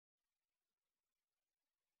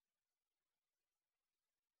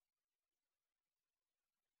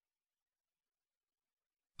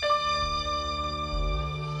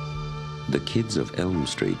The kids of Elm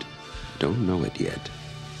Street don't know it yet,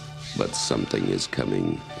 but something is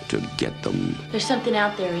coming to get them. There's something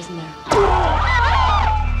out there, isn't there?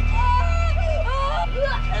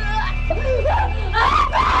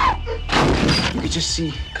 You could just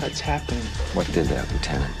see cuts happening. What did that,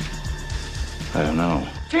 Lieutenant? I don't know.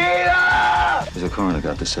 Tina! What's the coroner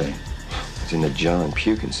got to say? He's in the jar and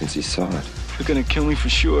puking since he saw it. They're gonna kill me for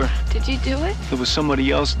sure. Did you do it? There was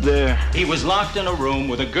somebody else there. He was locked in a room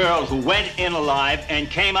with a girl who went in alive and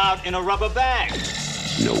came out in a rubber bag.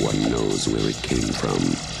 No one knows where it came from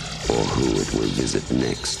or who it will visit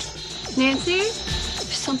next. Nancy?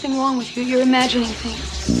 There's something wrong with you. You're imagining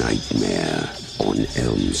things. Nightmare on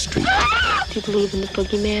Elm Street. Do you believe in the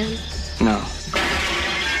boogeyman? No.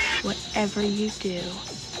 Whatever you do,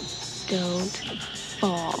 don't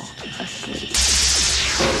fall asleep.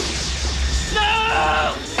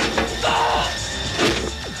 No!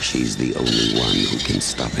 She's the only one who can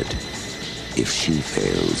stop it. If she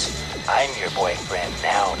fails, I'm your boyfriend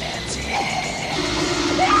now, Nancy.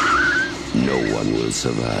 no one will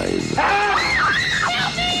survive.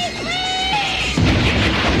 Help me,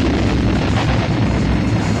 please!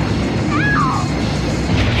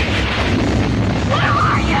 Where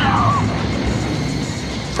are you?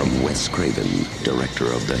 From Wes Craven, director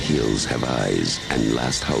of The Hills Have Eyes and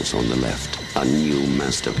Last House on the Left, a new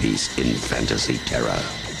masterpiece in fantasy terror,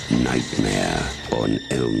 Nightmare on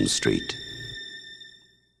Elm Street.